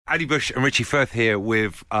Andy Bush and Richie Firth here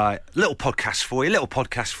with a little podcast for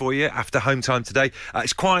you after home time today.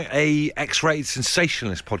 It's quite a X-rated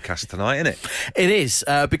sensationalist podcast tonight, isn't it? It is,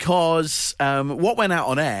 because what went out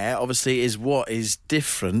on air, obviously, is what is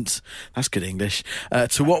different, that's good English,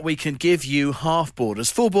 to what we can give you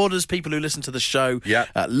half-boarders. Full-boarders, people who listen to the show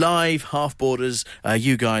live, half-boarders,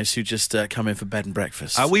 you guys who just come in for bed and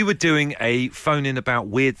breakfast. We were doing a phone-in about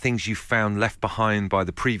weird things you found left behind by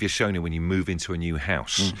the previous owner when you move into a new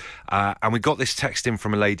house. And we got this text in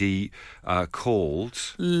from a lady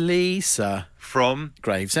called Lisa from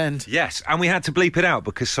Gravesend. Yes, and we had to bleep it out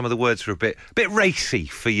because some of the words were a bit racy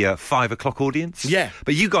for your 5 o'clock audience. Yeah.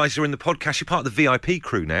 But you guys are in the podcast, you're part of the VIP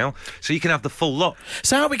crew now, so you can have the full lot.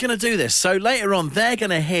 So how are we going to do this? So later on, they're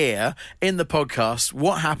going to hear in the podcast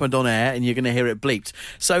what happened on air, and you're going to hear it bleeped.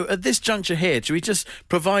 So at this juncture here, do we just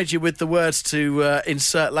provide you with the words to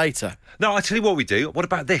insert later? No, I'll tell you what we do. What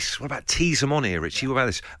about this? What about tease them on here, Richie? What about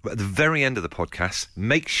this? At the very end of the podcast,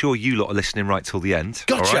 make sure you lot are listening right till the end.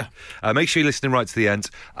 Gotcha. All right? Make sure you're listening right to the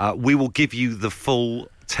end. We will give you the full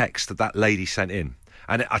text that lady sent in.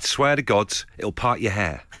 And I swear to God, it'll part your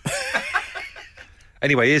hair.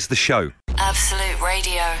 Anyway, here's the show. Absolute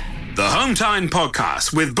Radio. The Home Time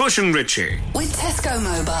Podcast with Bush and Richie. With Tesco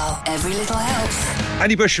Mobile, every little helps.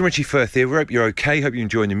 Andy Bush and Richie Firth here. We hope you're okay. Hope you're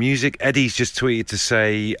enjoying the music. Eddie's just tweeted to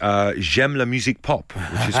say, j'aime la musique pop,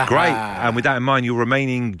 which is great. And with that in mind, your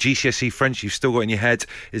remaining GCSE French you've still got in your head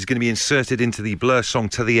is going to be inserted into the Blur song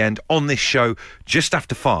to the end on this show just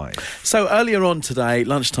after 5. So earlier on today,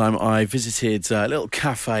 lunchtime, I visited a little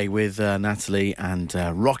cafe with Natalie and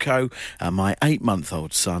Rocco, my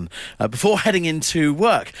 8-month-old son, before heading into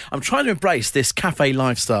work. I'm trying to embrace this cafe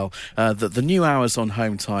lifestyle that the new hours on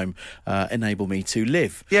Home Time enable me to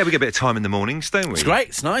live. Yeah, we get a bit of time in the mornings, don't we? It's great,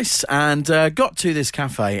 it's nice. And got to this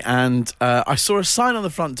cafe and I saw a sign on the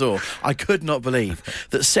front door I could not believe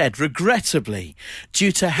that said, regrettably,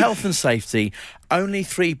 due to health and safety, only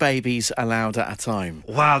 3 babies allowed at a time.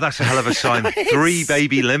 Wow, that's a hell of a sign. 3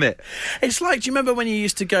 baby limit. It's like, do you remember when you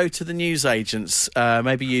used to go to the newsagents?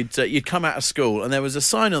 Maybe you'd come out of school and there was a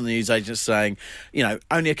sign on the newsagents saying, you know,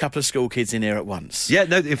 only a couple of school kids in here at once. Yeah,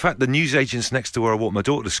 no, in fact, the newsagents next to where I walk my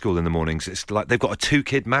daughter to school in the mornings, it's like they've got a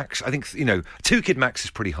 2-kid max. I think, you know, 2-kid max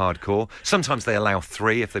is pretty hardcore. Sometimes they allow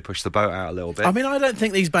 3 if they push the boat out a little bit. I mean, I don't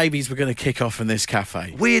think these babies were going to kick off in this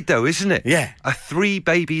cafe. Weird though, isn't it? Yeah. A 3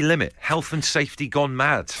 baby limit. Health and safety gone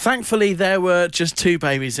mad. Thankfully, there were just 2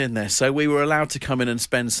 babies in there, so we were allowed to come in and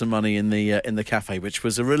spend some money in the cafe, which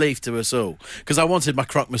was a relief to us all, because I wanted my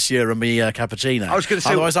croque monsieur and my cappuccino. I was going to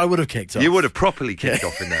say, otherwise I would have kicked off. You would have properly kicked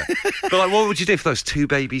off in there. But like, what would you do if those 2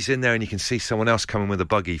 babies in there and you can see someone else coming with a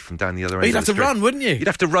buggy from down the other end? You'd have to run, wouldn't you? You'd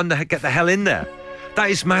have to run to get the hell in there. That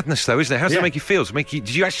is madness, though, isn't it? How does it make you feel?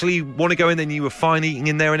 Did you actually want to go in there and you were fine eating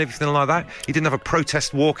in there and everything like that? You didn't have a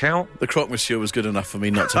protest walkout? The croque monsieur was good enough for me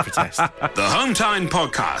not to protest. The Home Time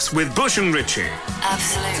Podcast with Bush and Richie.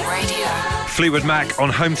 Absolute Radio. Fleetwood Mac on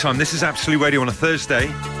Home Time. This is Absolute Radio on a Thursday.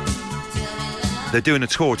 They're doing a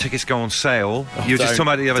tour. Tickets go on sale. You were just talking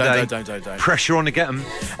about it the other day. Don't. Pressure on to get them.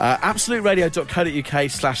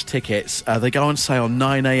 absoluteradio.co.uk/tickets. They go on sale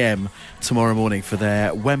 9 a.m. tomorrow morning for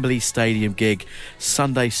their Wembley Stadium gig,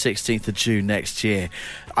 Sunday 16th of June next year.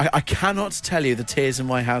 I cannot tell you the tears in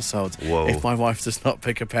my household if my wife does not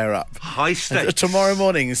pick a pair up. High stakes. Tomorrow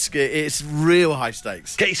morning, it's real high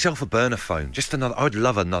stakes. Get yourself a burner phone. Just another. I would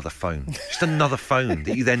love another phone. Just another phone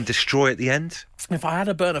that you then destroy at the end. If I had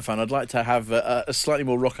a burner phone, I'd like to have a slightly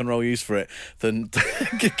more rock and roll use for it than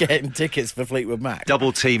getting tickets for Fleetwood Mac.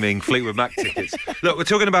 Double teaming Fleetwood Mac tickets. Look, we're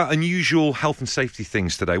talking about unusual health and safety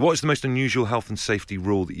things today. What is the most unusual health and safety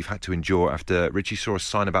rule that you've had to endure after Richie saw a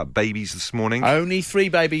sign about babies this morning? Only 3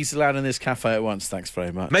 babies allowed in this cafe at once, thanks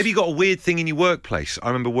very much. Maybe you got a weird thing in your workplace. I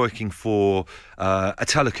remember working for a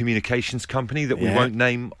telecommunications company that we won't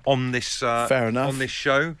name on this fair enough. On this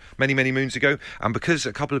show many moons ago, and because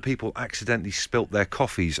a couple of people accidentally spilt their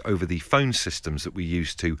coffees over the phone systems that we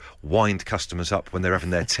use to wind customers up when they're having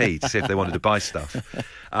their tea to see if they wanted to buy stuff,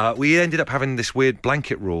 we ended up having this weird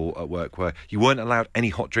blanket rule at work where you weren't allowed any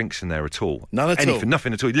hot drinks in there at all. None at all.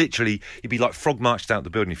 Nothing at all. Literally, you'd be like frog marched out the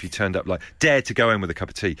building if you turned up, like dared to go in with a cup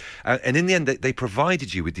of tea. And in the end, they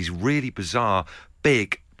provided you with these really bizarre,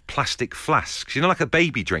 big plastic flasks, you know, like a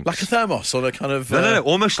baby drinks. Like a thermos or a kind of... No,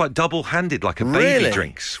 almost like double-handed, like a baby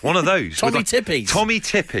drinks. One of those. Tommy Tippies. Tommy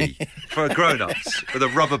Tippy for grown-ups, with a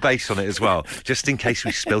rubber base on it as well, just in case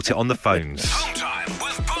we spilt it on the phones. Home Time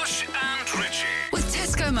with Bush and Richie. With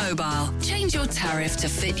Tesco Mobile, change your tariff to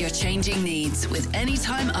fit your changing needs with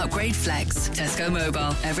Anytime Upgrade Flex. Tesco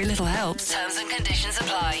Mobile, every little helps. Terms and conditions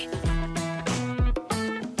apply.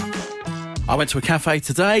 I went to a cafe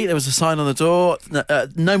today. There was a sign on the door,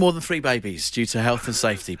 no more than 3 babies due to health and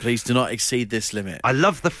safety. Please do not exceed this limit. I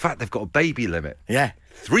love the fact they've got a baby limit. Yeah.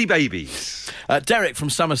 3 babies. Derek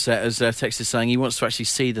from Somerset has texted saying he wants to actually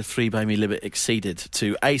see the 3 baby limit exceeded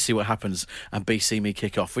to A, see what happens, and B, see me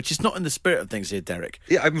kick off, which is not in the spirit of things here, Derek.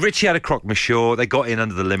 Yeah, Richie had a croque monsieur. They got in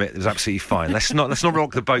under the limit. It was absolutely fine. Let's not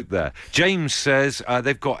rock the boat there. James says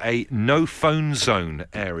they've got a no phone zone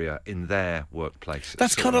area in their workplace.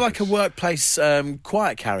 That's kind of like a workplace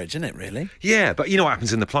quiet carriage, isn't it, really? Yeah, but you know what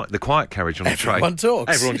happens in the quiet carriage on the train? Everyone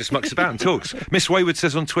talks. Everyone just mucks about and talks. Miss Wayward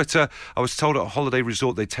says on Twitter, I was told at a holiday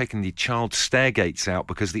resort they'd taken the child stair gates out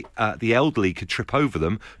because the elderly could trip over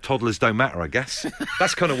them. Toddlers don't matter, I guess.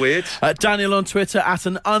 That's kind of weird. Daniel on Twitter, at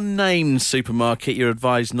an unnamed supermarket, you're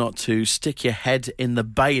advised not to stick your head in the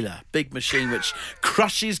baler. Big machine which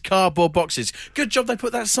crushes cardboard boxes. Good job they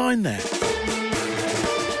put that sign there.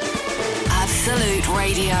 Absolute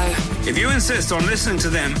Radio. If you insist on listening to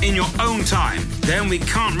them in your own time, then we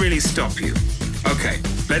can't really stop you. OK,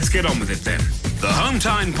 let's get on with it then. The Home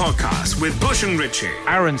Time Podcast with Bush and Richie.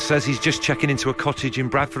 Aaron says he's just checking into a cottage in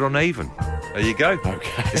Bradford-on-Avon. There you go.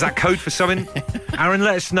 Okay. Is that code for something? Aaron,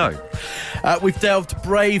 let us know. We've delved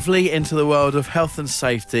bravely into the world of health and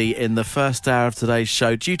safety in the first hour of today's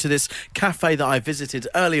show due to this cafe that I visited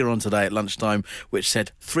earlier on today at lunchtime, which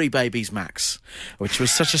said 3 babies max, which was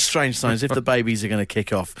such a strange sign, as if the babies are going to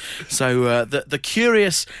kick off. So the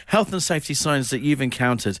curious health and safety signs that you've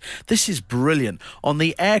encountered, this is brilliant. On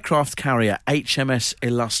the aircraft carrier HMS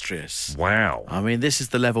Illustrious. Wow. I mean, this is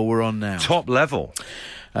the level we're on now. Top level.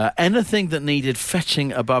 Anything that needed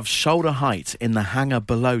fetching above shoulder height in the hangar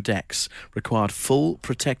below decks required full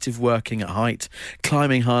protective working at height,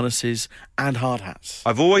 climbing harnesses and hard hats.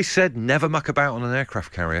 I've always said never muck about on an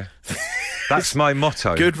aircraft carrier. That's my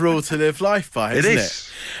motto. Good rule to live life by, isn't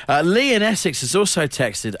it? Lee in Essex has also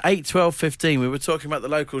texted 8-12-15. We were talking about the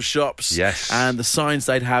local shops, yes, and the signs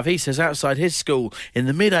they'd have. He says outside his school in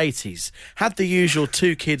the mid-80s had the usual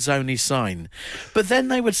 2 kids only sign, but then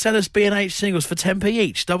they would sell us B&H singles for 10p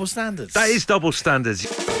each. Double standards. That is double standards.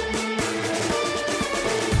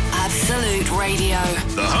 Absolute Radio.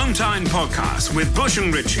 The Home Time Podcast with Bush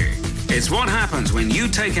and Richie. It's what happens when you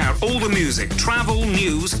take out all the music, travel,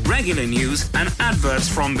 news, regular news and adverts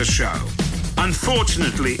from the show.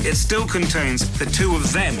 Unfortunately, it still contains the 2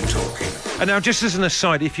 of them talking. And now, just as an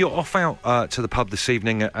aside, if you're off out to the pub this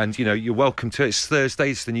evening and, you know, you're welcome to it, it's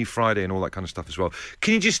Thursday, it's the new Friday and all that kind of stuff as well,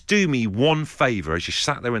 can you just do me one favour as you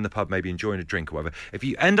sat there in the pub, maybe enjoying a drink or whatever, if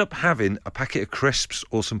you end up having a packet of crisps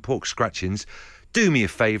or some pork scratchings, do me a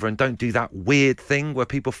favour and don't do that weird thing where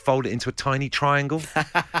people fold it into a tiny triangle.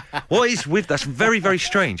 What is with that's very, very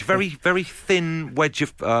strange. Very, very thin wedge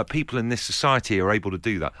of people in this society are able to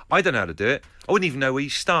do that. I don't know how to do it. I wouldn't even know where you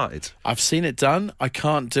started. I've seen it done. I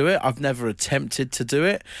can't do it. I've never attempted to do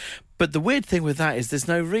it. But the weird thing with that is there's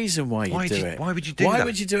no reason why you do it. Why would you do that? Why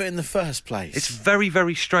would you do it in the first place? It's very,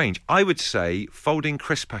 very strange. I would say folding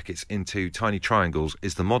crisp packets into tiny triangles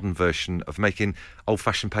is the modern version of making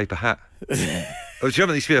old-fashioned paper hat. Oh, do you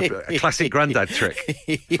remember this used to be a classic granddad trick?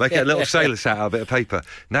 Make a little sailor's hat out of a bit of paper.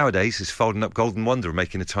 Nowadays, it's folding up Golden Wonder and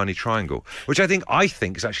making a tiny triangle, which I think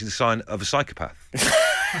is actually the sign of a psychopath.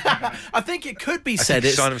 I think it could be said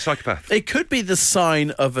it's a sign of a psychopath. It could be the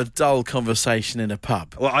sign of a dull conversation in a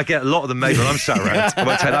pub. Well, I get a lot of them made when I'm sat around. I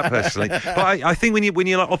won't take that personally. But I think when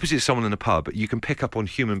you're like opposite someone in a pub, you can pick up on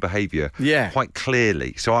human behaviour quite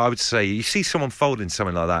clearly. So I would say, you see someone folding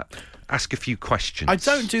something like that, ask a few questions. I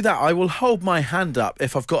don't do that. I will hold my hand up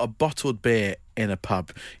if I've got a bottled beer in a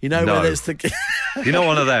pub. You know, no. where there's the... You're not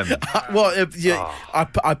one of them.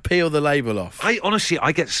 I peel the label off. I honestly,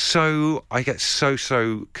 I get so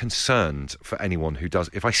concerned for anyone who does.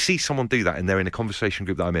 If I see someone do that and they're in a conversation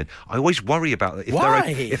group that I'm in, I always worry about it.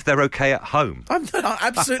 If they're okay at home. I'm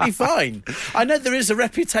absolutely fine. I know there is a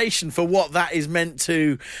reputation for what that is meant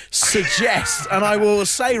to suggest, and I will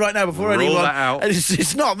say right now before Rule anyone, that out.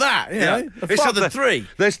 It's not that. You know, it's father three.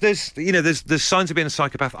 There's signs of being a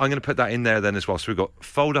psychopath. I'm going to put that in there then as well. So we've got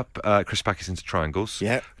fold up crisp packets into triangles.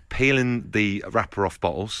 Yeah. Peeling the wrapper off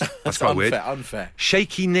bottles. That's quite weird. Unfair.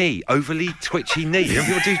 Shaky knee, overly twitchy knee. You know,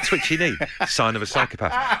 people do twitchy knee. Sign of a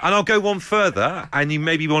psychopath. And I'll go one further, and you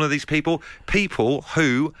may be one of these people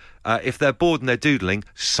who, if they're bored and they're doodling,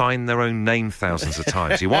 sign their own name thousands of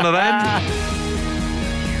times. You one of them?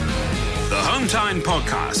 The Home Time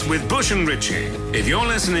Podcast with Bush and Richie. If you're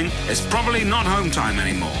listening, it's probably not Home Time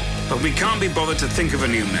anymore, but we can't be bothered to think of a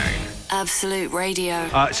new name. Absolute Radio.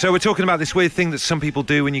 So we're talking about this weird thing that some people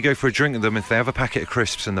do when you go for a drink with them. If they have a packet of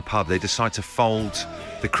crisps in the pub, they decide to fold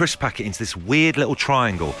the crisp packet into this weird little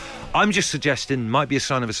triangle. I'm just suggesting might be a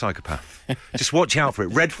sign of a psychopath. Just watch out for it.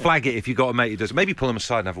 Red flag it if you've got a mate who does. Maybe pull them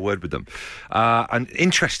aside and have a word with them. And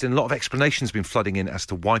interesting, a lot of explanations been flooding in as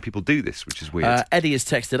to why people do this, which is weird. Eddie has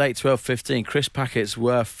texted 81215. Crisp packets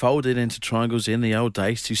were folded into triangles in the old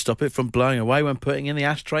days to stop it from blowing away when putting in the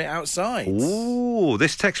ashtray outside. Ooh,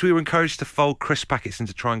 this text, we were encouraged to fold crisp packets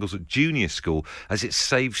into triangles at junior school as it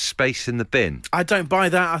saves space in the bin. I don't buy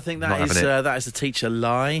that. I think that is a teacher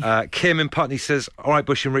lie. Kim in Putney says, all right,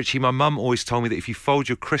 Bush and Richie, my mum always told me that if you fold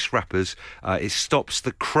your crisp wrappers, it stops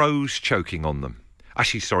the crows choking on them.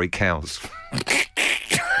 Actually, sorry, cows.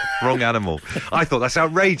 Wrong animal. I thought that's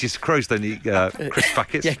outrageous. Crows don't eat crisp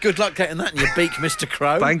packets. Yeah, good luck getting that in your beak, Mr.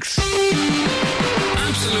 Crow. Thanks.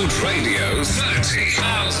 Absolute Radio,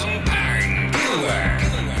 £30,000 giveaway.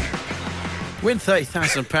 Win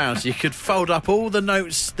 £30,000. You could fold up all the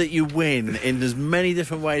notes that you win in as many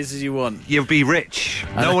different ways as you want. You'll be rich.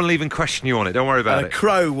 No one will even question you on it. Don't worry about it. A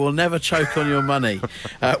crow will never choke on your money.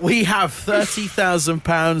 We have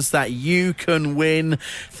 £30,000 that you can win.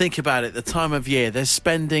 Think about it. The time of year. There's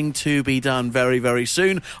spending to be done very, very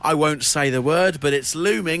soon. I won't say the word, but it's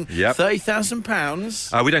looming. Yep.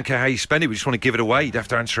 £30,000. We don't care how you spend it. We just want to give it away. You'd have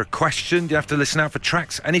to answer a question. You have to listen out for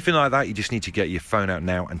tracks. Anything like that, you just need to get your phone out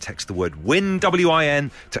now and text the word WIN,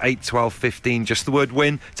 W-I-N, to 81215. Just the word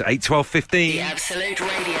WIN to 81215. The Absolute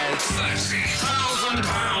Radio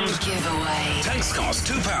 £30,000 giveaway. Text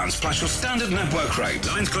costs £2 plus your standard network rate.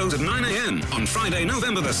 Lines close at 9 a.m. on Friday,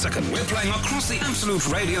 November the 2nd. We're playing across the Absolute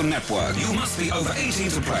Radio network. You must be over 18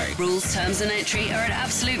 to play. Rules, terms and entry are at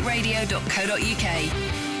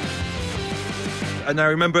absoluteradio.co.uk. And I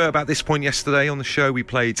remember about this point yesterday on the show, we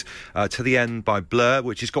played To the End by Blur,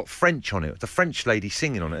 which has got French on it. The French lady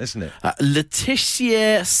singing on it, isn't it?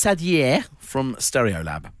 Laetitia Sadier from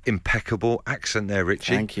Stereolab. Impeccable accent there,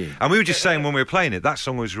 Richie. Thank you. And we were just saying when we were playing it, that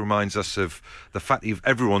song always reminds us of the fact that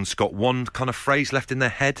everyone's got one kind of phrase left in their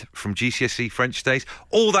head from GCSE French days.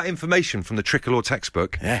 All that information from the Tricolor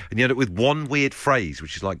textbook, yeah. And you end up with one weird phrase,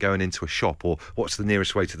 which is like going into a shop or what's the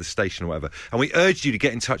nearest way to the station or whatever. And we urged you to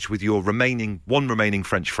get in touch with your remaining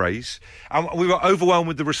French phrase. And we were overwhelmed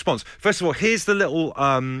with the response. First of all, here's the little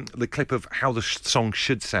the clip of how the song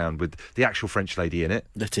should sound with the actual French lady in it.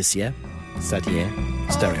 Laetitia Sadier,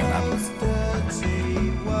 Stereolab.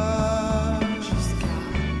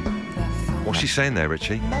 What's she saying there,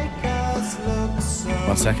 Richie?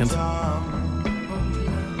 1 second.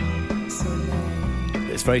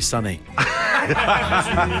 It's very sunny.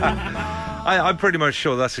 I'm pretty much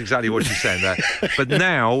sure that's exactly what she's saying there. But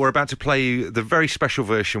now we're about to play you the very special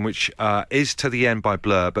version, which is To the End by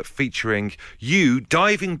Blur, but featuring you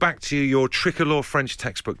diving back to your Tricolor French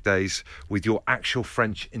textbook days with your actual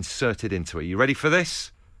French inserted into it. You ready for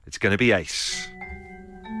this? It's going to be ace.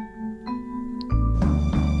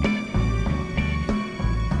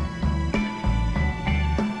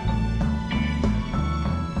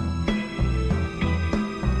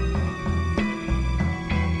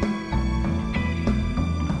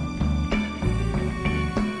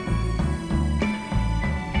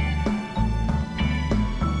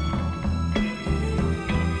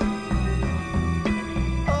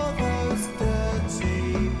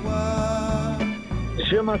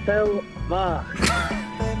 Je m'appelle Marc.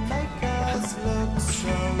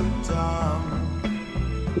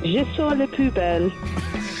 Je sors les plus belles.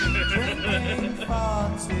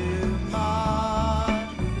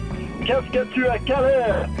 Qu'est-ce que tu as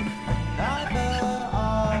calé?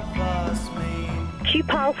 Tu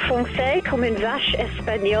parles français comme une vache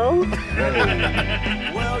espagnole.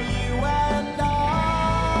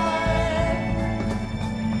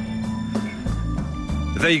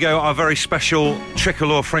 There you go, our very special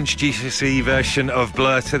Tricolor French GCSE version of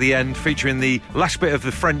Blur To the End, featuring the last bit of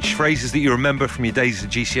the French phrases that you remember from your days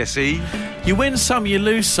at GCSE. You win some, you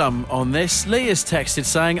lose some on this. Lee has texted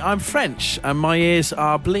saying, I'm French and my ears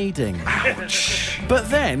are bleeding. Ouch.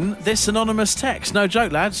 But then, this anonymous text, no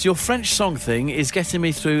joke, lads, your French song thing is getting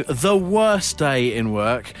me through the worst day in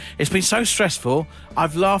work. It's been so stressful,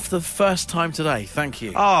 I've laughed the first time today. Thank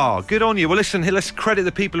you. Oh, good on you. Well, listen, let's credit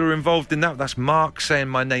the people who are involved in that. That's Mark saying,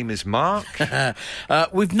 my name is Mark.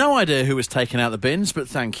 We've no idea who was taking out the bins, but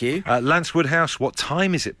thank you. Lance Woodhouse, what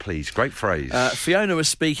time is it, please? Great phrase. Fiona was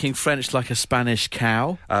speaking French like a Spanish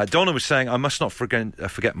cow. Donna was saying, I must not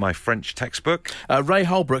forget my French textbook. Ray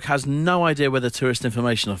Holbrook has no idea where the Tourist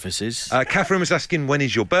Information Office is. Catherine was asking, when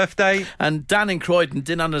is your birthday? And Dan in Croydon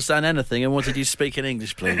didn't understand anything and wanted you to speak in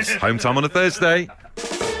English, please. Home time on a Thursday.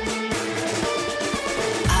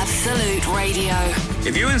 Absolute Radio.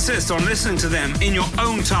 If you insist on listening to them in your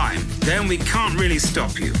own time, then we can't really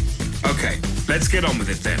stop you. Okay, let's get on with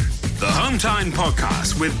it then. The Home Time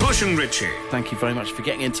Podcast with Bush and Richie. Thank you very much for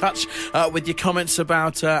getting in touch with your comments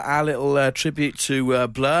about our little tribute to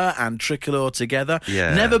Blur and Tricolor together.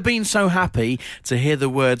 Yeah. Never been so happy to hear the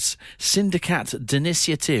words Syndicat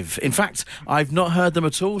d'Initiative. In fact, I've not heard them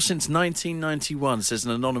at all since 1991, says an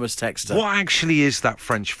anonymous texter. What actually is that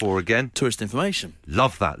French for again? Tourist information.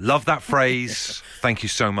 Love that phrase. Thank you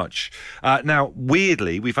so much. Now,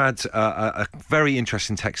 weirdly, we've had a very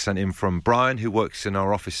interesting text sent in from Brian, who works in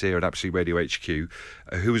our office here at Absolute Radio HQ,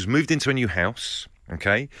 who has moved into a new house.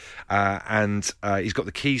 Okay, and he's got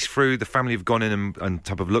the keys through. The family have gone in and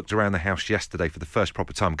type of looked around the house yesterday for the first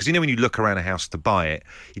proper time. Because, you know, when you look around a house to buy it,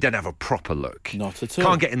 you don't have a proper look. Not at all.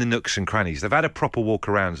 Can't get in the nooks and crannies. They've had a proper walk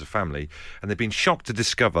around as a family, and they've been shocked to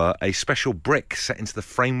discover a special brick set into the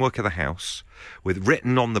framework of the house with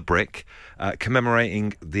written on the brick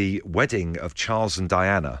commemorating the wedding of Charles and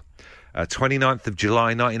Diana. 29th of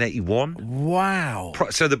July 1981. Wow.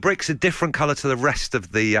 So the brick's a different colour to the rest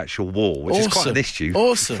of the actual wall, which is quite an issue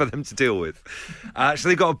for them to deal with. So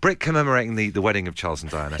they've got a brick commemorating the wedding of Charles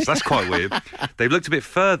and Diana. So that's quite weird. They've looked a bit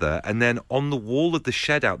further, and then on the wall of the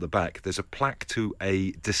shed out the back, there's a plaque to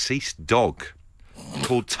a deceased dog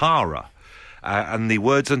called Tara. And the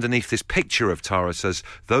words underneath this picture of Tara says,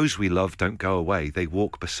 "Those we love don't go away. They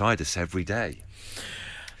walk beside us every day."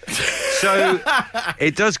 So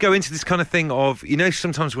it does go into this kind of thing of, you know,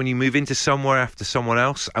 sometimes when you move into somewhere after someone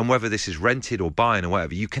else, and whether this is rented or buying or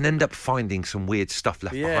whatever, you can end up finding some weird stuff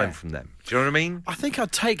left behind from them. Do you know what I mean? I think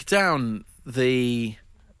I'd take down the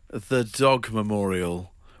dog memorial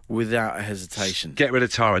without a hesitation. Get rid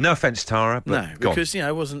of Tara. No offence, Tara, but no, because, you know,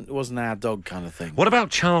 it wasn't our dog kind of thing. What about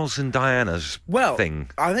Charles and Diana's thing?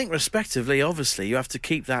 I think respectively, obviously, you have to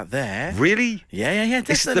keep that there. Really? Yeah,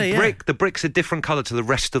 definitely. The brick's a different colour to the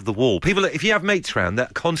rest of the wall. People, if you have mates around, they're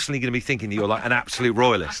constantly going to be thinking that you're like an absolute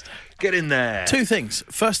royalist. Get in there. Two things.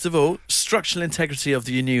 First of all, structural integrity of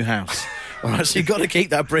your new house. All right, so you've got to keep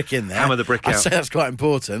that brick in there. Hammer the brick out. I'd say that's quite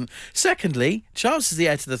important. Secondly, Charles is the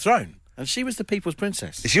heir to the throne. And she was the People's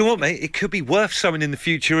Princess. You know what, mate? It could be worth something in the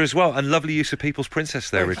future as well. And lovely use of People's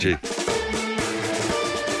Princess there, Richie.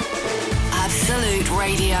 Absolute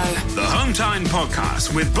Radio. The Home Time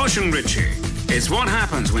Podcast with Bush and Richie. It's what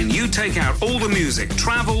happens when you take out all the music,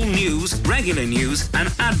 travel, news, regular news,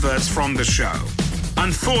 and adverts from the show.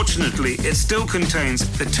 Unfortunately, it still contains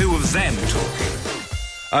the two of them talking.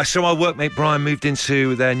 So our workmate Brian moved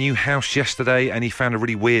into their new house yesterday, and he found a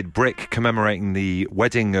really weird brick commemorating the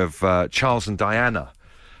wedding of Charles and Diana.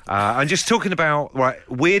 And just talking about,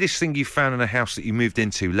 weirdest thing you found in a house that you moved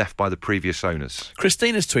into left by the previous owners.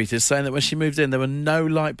 Christina's tweeted saying that when she moved in, there were no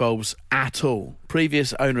light bulbs at all.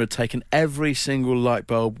 Previous owner had taken every single light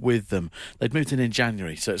bulb with them. They'd moved in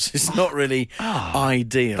January, so it's not really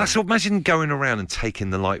ideal. That's what, imagine going around and taking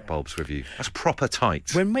the light bulbs with you. That's proper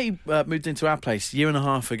tight. When we moved into our place a year and a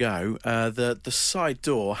half ago, the side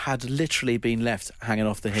door had literally been left hanging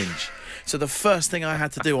off the hinge. So the first thing I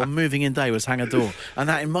had to do on moving in day was hang a door. And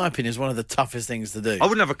that, in my opinion, is one of the toughest things to do. I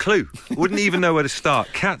wouldn't have a clue. Wouldn't even know where to start.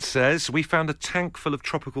 Kat says, we found a tank full of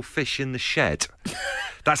tropical fish in the shed.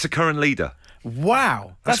 That's a current leader.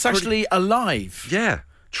 Wow. That's actually alive. Yeah.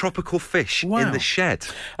 Tropical fish in the shed.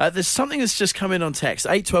 There's something that's just come in on text,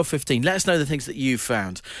 81215. Let us know the things that you've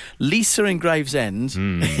found. Lisa in Gravesend.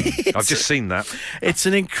 I've just seen that. It's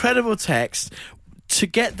an incredible text. To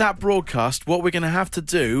get that broadcast, what we're going to have to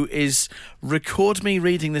do is record me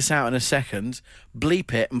reading this out in a second,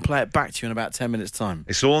 bleep it, and play it back to you in about 10 minutes' time.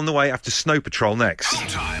 It's all on the way after Snow Patrol next. Home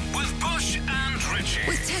Time with Bush and Richie.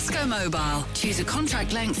 With Tesco Mobile, choose a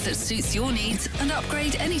contract length that suits your needs and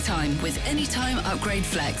upgrade anytime with Anytime Upgrade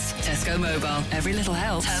Flex. Tesco Mobile, every little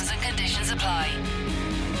helps. Terms and conditions apply.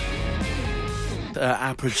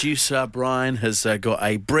 Our producer, Brian, has got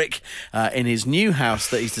a brick in his new house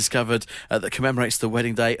that he's discovered that commemorates the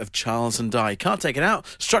wedding day of Charles and Di. Can't take it out.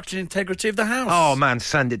 Structural integrity of the house. Oh, man,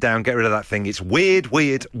 sand it down. Get rid of that thing. It's weird.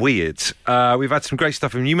 We've had some great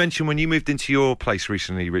stuff. And you mentioned when you moved into your place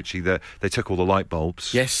recently, Richie, that they took all the light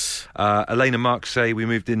bulbs. Yes. Elaine and Mark say we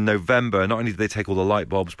moved in November. Not only did they take all the light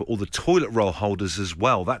bulbs, but all the toilet roll holders as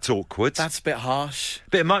well. That's awkward. That's a bit harsh.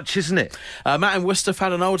 Bit much, isn't it? Matt in Worcester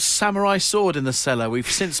found an old samurai sword in the cellar. We've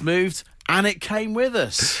since moved, and it came with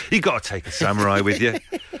us. You got to take a samurai with you.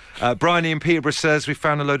 Bryony in Peterborough says, we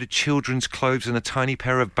found a load of children's clothes and a tiny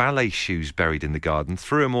pair of ballet shoes buried in the garden.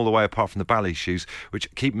 Threw them all away apart from the ballet shoes,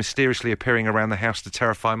 which keep mysteriously appearing around the house to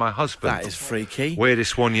terrify my husband. That is freaky.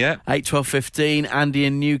 Weirdest one yet. 8, 12, 15, Andy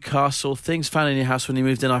in Newcastle. Things found in your house when you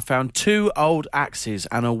moved in. I found 2 old axes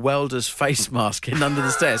and a welder's face mask hidden under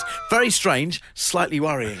the stairs. Very strange, slightly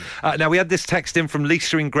worrying. Now, we had this text in from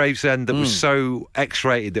Lisa in Gravesend that was so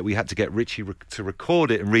X-rated that we had to get Richie to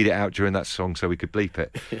record it and read it out during that song so we could bleep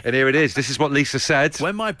it. And here it is. This is what Lisa said.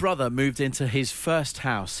 When my brother moved into his first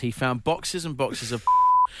house, he found boxes and boxes of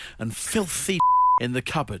and filthy in the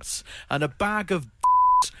cupboards and a bag of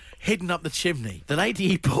hidden up the chimney. The lady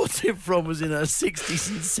he bought it from was in her 60s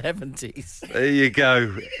and 70s. There you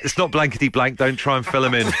go. It's not blankety blank. Don't try and fill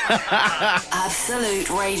them in. Absolute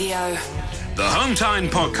Radio. The Home Time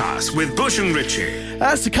Podcast with Bush and Richie.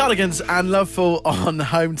 That's the Cardigans and Loveful on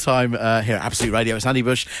Home Time here at Absolute Radio. It's Andy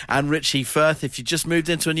Bush and Richie Firth. If you just moved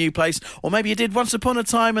into a new place, or maybe you did once upon a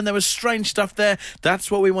time and there was strange stuff there,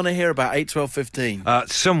 that's what we want to hear about. 8, 12, 15.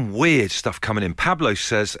 Some weird stuff coming in. Pablo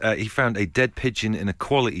says he found a dead pigeon in a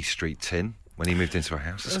Quality Street tin when he moved into a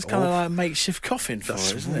house. That's kind of like a makeshift coffin for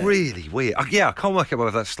it, isn't it? Really weird. Yeah, I can't work out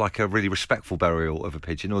whether that's like a really respectful burial of a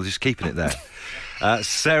pigeon or just keeping it there.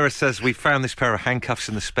 Sarah says, we found this pair of handcuffs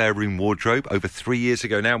in the spare room wardrobe over 3 years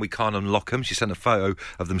ago now. We can't unlock them. She sent a photo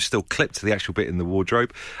of them still clipped to the actual bit in the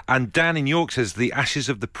wardrobe. And Dan in York says, the ashes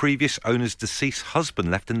of the previous owner's deceased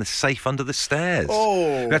husband left in the safe under the stairs.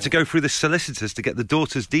 Oh. We had to go through the solicitors to get the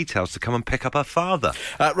daughter's details to come and pick up her father.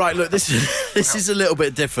 Right, look, this is a little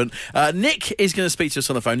bit different. Nick is going to speak to us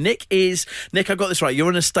on the phone. Nick, I got this right.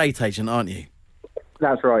 You're an estate agent, aren't you?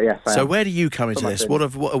 That's right, yes. So where do you come into this?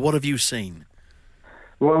 What have you seen?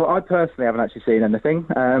 Well, I personally haven't actually seen anything,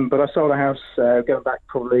 but I sold a house going back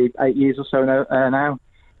probably 8 years or so now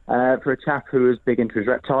for a chap who was big into his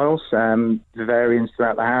reptiles, vivariums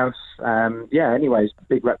throughout the house. Anyways,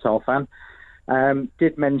 big reptile fan.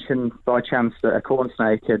 Did mention by chance that a corn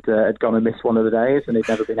snake had gone amiss one of the days and he'd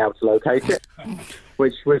never been able to locate it,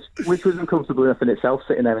 which was uncomfortable enough in itself,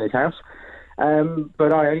 sitting there in his house.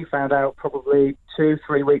 But I only found out probably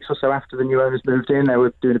 2-3 weeks or so after the new owners moved in. They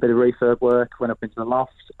were doing a bit of refurb work, went up into the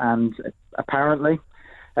loft, and apparently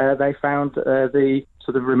they found the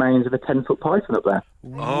sort of remains of a 10-foot python up there.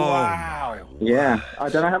 Wow. Yeah. I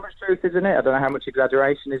don't know how much truth is in it. I don't know how much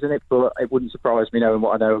exaggeration is in it, but it wouldn't surprise me knowing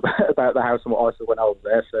what I know about the house and what I saw when I was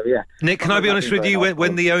there. So, yeah. Nick, can I be honest with you?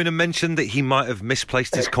 When the owner mentioned that he might have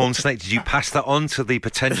misplaced his corn snake, did you pass that on to the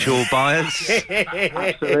potential buyers?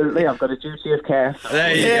 Absolutely. I've got a duty of care.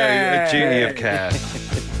 There you go. A duty of care.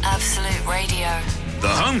 Absolute Radio. The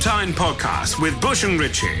Home Time Podcast with Bush and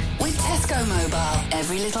Richie. With Tesco Mobile,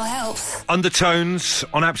 every little helps. Undertones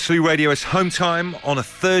on Absolute Radio. It's Home Time on a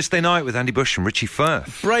Thursday night with Andy Bush and Richie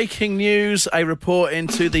Firth. Breaking news, a report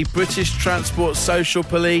into the British Transport Social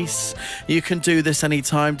Police. You can do this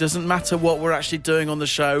anytime. Doesn't matter what we're actually doing on the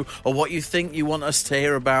show or what you think you want us to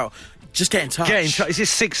hear about. Just get in touch. Is this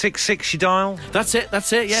 666 you dial? That's it,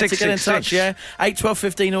 yeah, to get in touch, yeah. 8, 12,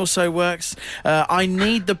 15 also works. I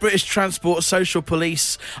need the British Transport Social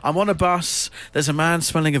Police. I'm on a bus. There's a man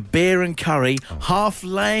smelling of beer and curry, half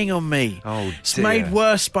laying on me. Oh, It's dear. made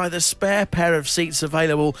worse by the spare pair of seats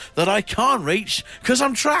available that I can't reach because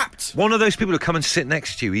I'm trapped. One of those people who come and sit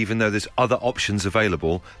next to you even though there's other options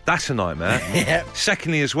available, that's a nightmare. Yep.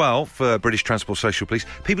 Secondly as well, for British Transport Social Police,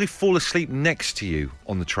 people who fall asleep next to you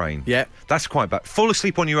on the train. Yeah. That's quite bad. Fall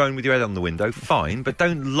asleep on your own with your head on the window, fine, but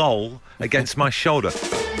don't loll against my shoulder.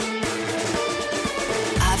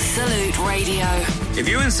 Absolute Radio. If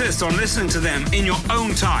you insist on listening to them in your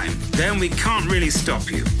own time, then we can't really stop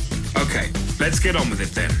you. Okay, let's get on with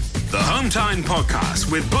it then. The Home Time Podcast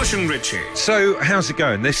with Bush and Richie. So, how's it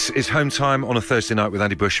going? This is Home Time on a Thursday night with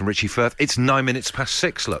Andy Bush and Richie Firth. It's 9 minutes past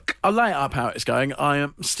 6, look. I'll lay it up how it's going. I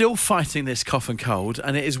am still fighting this cough and cold,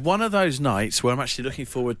 and it is one of those nights where I'm actually looking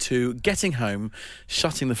forward to getting home,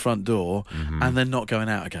 shutting the front door, and then not going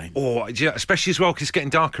out again. Or, yeah, especially as well because it's getting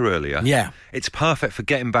darker earlier. Yeah. It's perfect for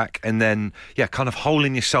getting back and then, kind of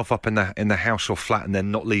holing yourself up in the house or flat and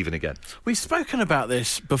then not leaving again. We've spoken about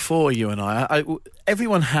this before, you and I.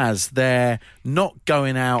 Everyone has their not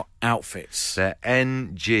going out outfits. They're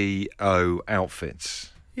NGO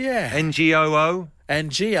outfits. Yeah. NGOO?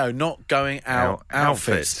 NGO, not going out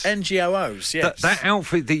outfits. NGOOs, yes. That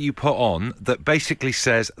outfit that you put on that basically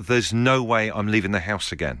says, there's no way I'm leaving the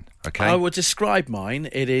house again, okay? I would describe mine.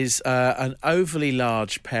 It is an overly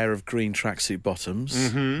large pair of green tracksuit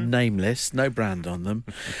bottoms, nameless, no brand on them.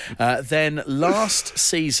 Then last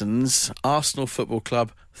season's Arsenal Football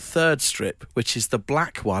Club third strip, which is the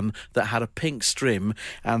black one that had a pink strim,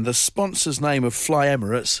 and the sponsor's name of Fly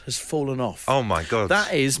Emirates has fallen off. Oh, my God.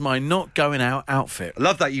 That is my not going out outfit. I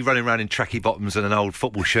love that you running around in tracky bottoms and an old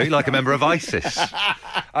football shoe like a member of ISIS.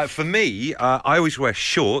 For me, I always wear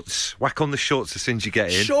shorts. Whack on the shorts as soon as you get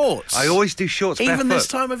in. Shorts? I always do shorts Even barefoot. this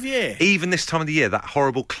time of year? Even this time of the year, that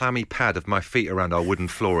horrible clammy pad of my feet around our wooden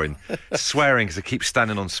flooring, swearing because I keep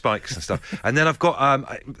standing on spikes and stuff. And then I've got,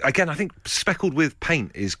 again, I think speckled with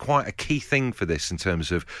paint is quite a key thing for this in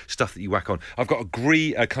terms of stuff that you whack on. I've got a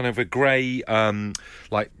grey,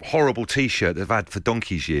 like horrible T-shirt that I've had for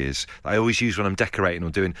donkey's years that I always use when I'm decorating or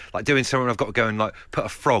doing something. I've got to go and like put a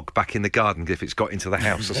frog back in the garden if it's got into the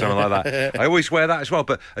house or something like that. I always wear that as well.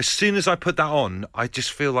 But as soon as I put that on, I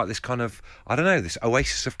just feel like this kind of, I don't know, this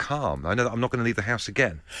oasis of calm. I know that I'm not going to leave the house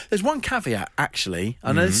again. There's one caveat, actually.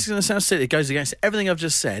 I know this is going to sound silly. It goes against everything I've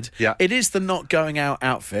just said. Yeah. It is the not going out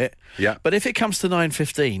outfit. Yeah. But if it comes to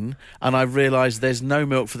 9:15 and I realise there's no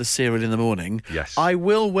milk for the cereal in the morning, yes, I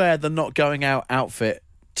will wear the not going out outfit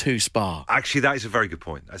to Spa. Actually, that is a very good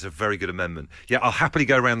point. That's a very good amendment. Yeah, I'll happily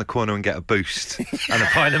go around the corner and get a Boost and a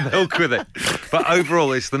pint of milk with it. But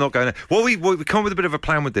overall, it's the not going out. Well, we come up with a bit of a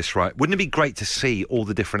plan with this, right? Wouldn't it be great to see all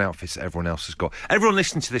the different outfits that everyone else has got? Everyone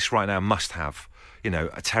listening to this right now must have, you know,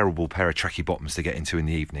 a terrible pair of tracky bottoms to get into in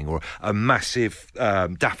the evening, or a massive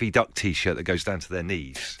Daffy Duck T-shirt that goes down to their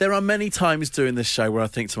knees. There are many times doing this show where I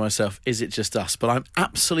think to myself, is it just us? But I'm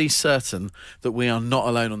absolutely certain that we are not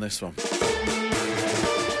alone on this one.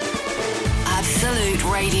 Absolute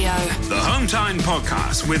Radio. The Home Time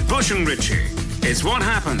Podcast with Bush and Richie. It's what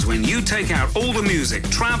happens when you take out all the music,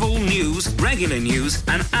 travel, news, regular news,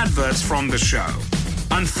 and adverts from the show.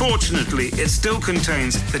 Unfortunately, it still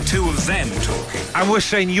contains the two of them talking. And we're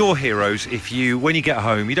saying you're heroes if you, when you get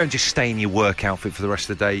home, you don't just stay in your work outfit for the rest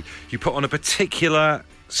of the day. You put on a particular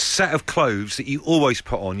set of clothes that you always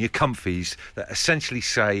put on, your comfies, that essentially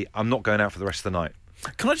say, I'm not going out for the rest of the night.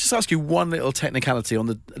 Can I just ask you one little technicality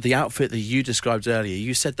on the outfit that you described earlier?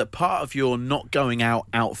 You said that part of your not going out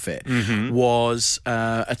outfit was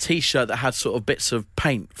a T-shirt that had sort of bits of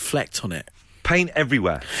paint flecked on it. Paint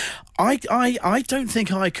everywhere. I don't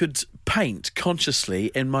think I could paint consciously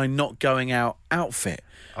in my not going out outfit.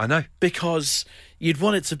 I know. Because you'd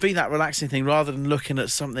want it to be that relaxing thing rather than looking at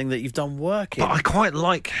something that you've done work in. But I quite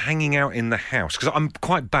like hanging out in the house because I'm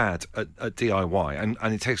quite bad at DIY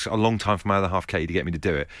and it takes a long time for my other half, Katie, to get me to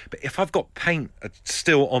do it. But if I've got paint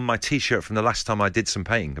still on my T-shirt from the last time I did some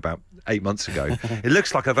painting about 8 months ago, it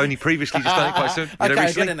looks like I've only previously just done it quite soon.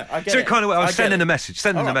 Recently. I get it. Kind of, I'm sending a message.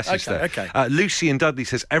 There. Okay. Lucy in Dudley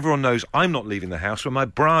says, everyone knows I'm not leaving the house when my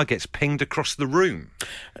bra gets pinged across the room.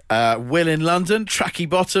 Will in London, tracky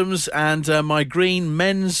bottoms, and my green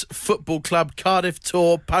men's football club Cardiff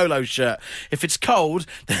Tour polo shirt. If it's cold,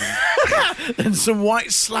 then some white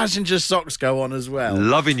Slazenger socks go on as well.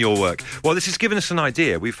 Loving your work. Well, this has given us an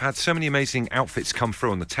idea. We've had so many amazing outfits come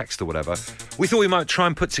through on the text or whatever. We thought we might try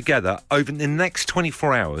and put together, over the next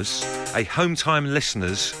 24 hours, a Home Time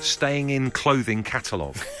listeners staying in clothing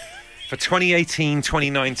catalogue. For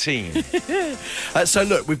 2018-2019. So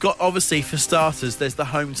look, we've got, obviously, for starters, there's the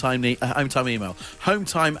Home Time email.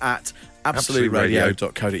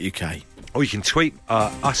 hometime@absoluteradio.co.uk. Or you can tweet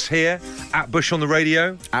us here, at Bush on the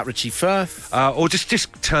Radio. At Richie Firth. Or just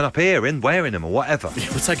turn up here in wearing them or whatever.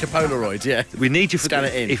 We'll take a Polaroid, yeah. We need you Scan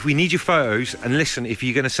it in. If we need your photos, and listen, if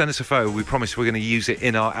you're going to send us a photo, we promise we're going to use it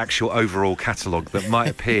in our actual overall catalogue that might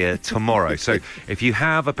appear tomorrow. So if you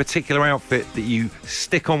have a particular outfit that you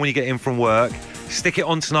stick on when you get in from work, stick it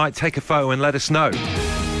on tonight, take a photo and let us know.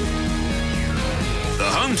 The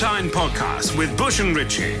Home Time Podcast with Bush and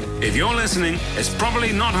Richie. If you're listening, it's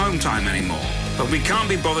probably not Home Time anymore, but we can't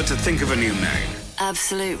be bothered to think of a new name.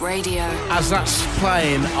 Absolute Radio. As that's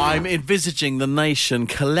playing, I'm envisaging the nation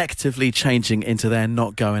collectively changing into their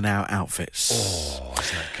not going out outfits. Oh,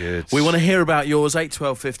 isn't that good? We want to hear about yours, 8,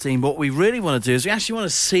 12, 15. What we really want to do is we actually want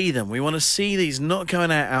to see them. We want to see these not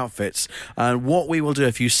going out outfits. And what we will do,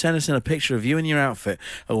 if you send us in a picture of you in your outfit,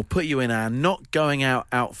 I will put you in our not going out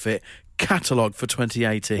outfit catalogue for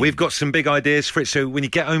 2018. We've got some big ideas for it. So when you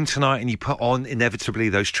get home tonight and you put on inevitably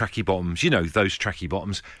those tracky bottoms, those tracky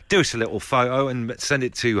bottoms, do us a little photo and send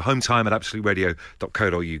it to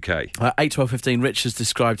hometime@absoluteradio.co.uk. 8, 12, 15. Rich has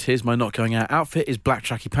described his my not going out outfit is black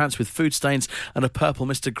tracky pants with food stains and a purple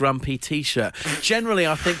Mr. Grumpy T-shirt. Generally,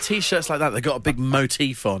 I think T-shirts like that, they've got a big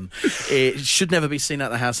motif on. It should never be seen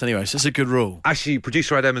out the house anyway, so it's a good rule. Actually,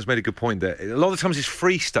 producer Adam has made a good point there. A lot of the times it's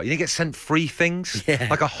free stuff. You get sent free things,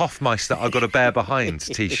 like a Hofmeister that I've got to bear behind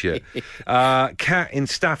t-shirt. Kat in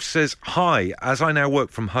Staff says, hi, as I now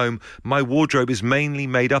work from home, my wardrobe is mainly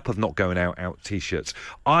made up of not going out t-shirts.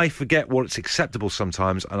 I forget what's acceptable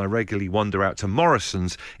sometimes, and I regularly wander out to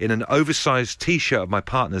Morrison's in an oversized t-shirt of my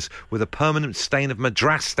partner's with a permanent stain of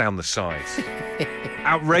Madras down the side.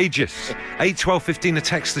 Outrageous. 8 12 15 to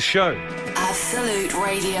text the show. Absolute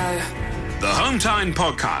Radio. The Hometown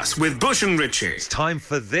Podcast with Bush and Richie. It's time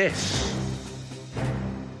for this.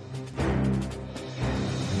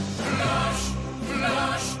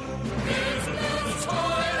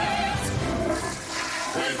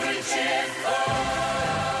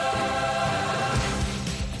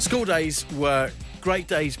 School days were great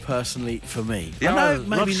days personally for me. Yeah, I I know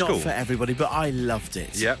maybe love not school. for everybody, but I loved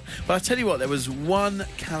it. Yep. But I tell you what, there was one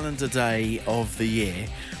calendar day of the year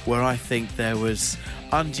where I think there was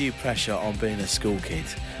undue pressure on being a school kid.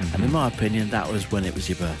 And in my opinion, that was when it was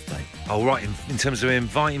your birthday. Oh, right, in terms of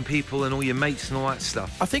inviting people and all your mates and all that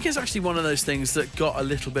stuff. I think it's actually one of those things that got a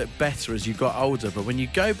little bit better as you got older. But when you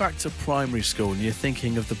go back to primary school and you're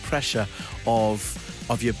thinking of the pressure of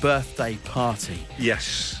your birthday party,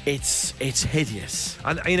 Yes. it's hideous.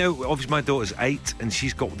 And, you know, obviously my daughter's 8 and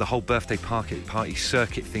she's got the whole birthday party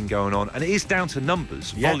circuit thing going on. And it is down to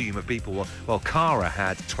numbers, Yeah. volume of people. Well, Cara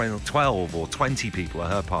had 12 or 20 people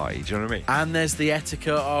at her party. Do you know what I mean? And there's the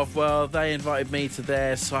etiquette of, well, they invited me to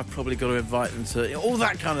theirs, so I've probably got to invite them to all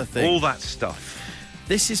that kind of thing. All that stuff.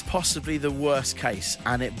 This is possibly the worst case,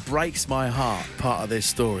 and it breaks my heart, part of this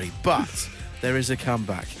story. But there is a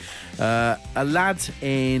comeback. A lad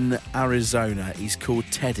in Arizona, he's called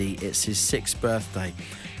Teddy. It's his 6th birthday.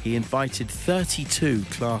 He invited 32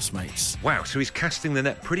 classmates. Wow, so he's casting the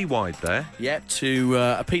net pretty wide there. Yep, to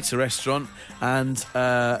a pizza restaurant, and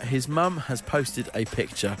his mum has posted a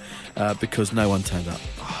picture because no one turned up.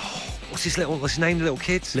 What's his name, the little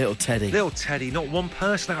kid? Little Teddy. Little Teddy, not one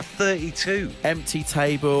person out of 32. Empty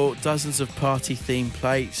table, dozens of party-themed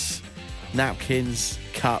plates, napkins,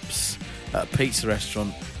 cups, at a pizza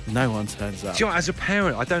restaurant. No one turns up. Do you know, as a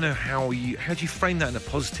parent, I don't know how do you frame that in a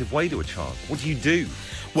positive way to a child? What do you do?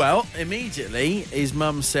 Well, immediately his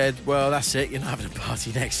mum said, well, that's it, you're not having a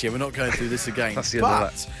party next year, we're not going through this again. That's the end of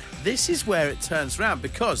But that. this is where it turns round,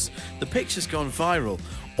 because the picture's gone viral.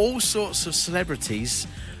 All sorts of celebrities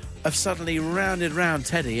have suddenly rounded round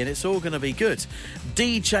Teddy, and it's all going to be good.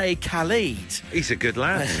 DJ Khaled He's a good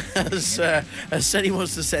lad. has said he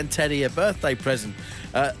wants to send Teddy a birthday present.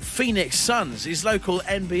 Phoenix Suns, his local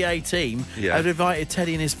NBA team, Yeah. have invited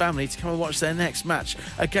Teddy and his family to come and watch their next match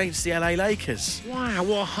against the LA Lakers. Wow,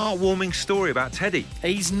 what a heartwarming story about Teddy.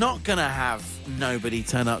 He's not going to have nobody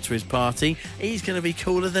turn up to his party. He's going to be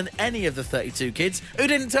cooler than any of the 32 kids who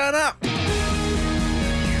didn't turn up.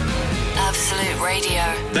 Absolute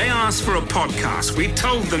Radio. They asked for a podcast. We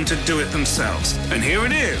told them to do it themselves. And here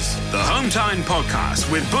it is. The Hometown Podcast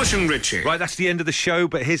with Bush and Richie. Right, that's the end of the show,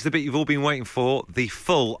 but here's the bit you've all been waiting for. The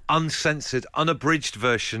full, uncensored, unabridged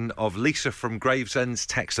version of Lisa from Gravesend's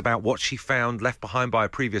text about what she found left behind by a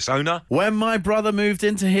previous owner. When my brother moved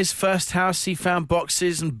into his first house, he found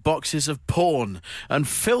boxes and boxes of porn and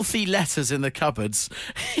filthy letters in the cupboards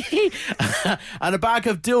and a bag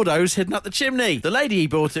of dildos hidden up the chimney. The lady he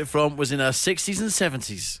bought it from was in her 60s and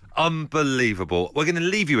 70s. Unbelievable. We're going to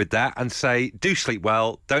leave you with that and say, do sleep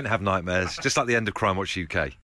well, don't have nightmares, just like the end of Crime Watch UK.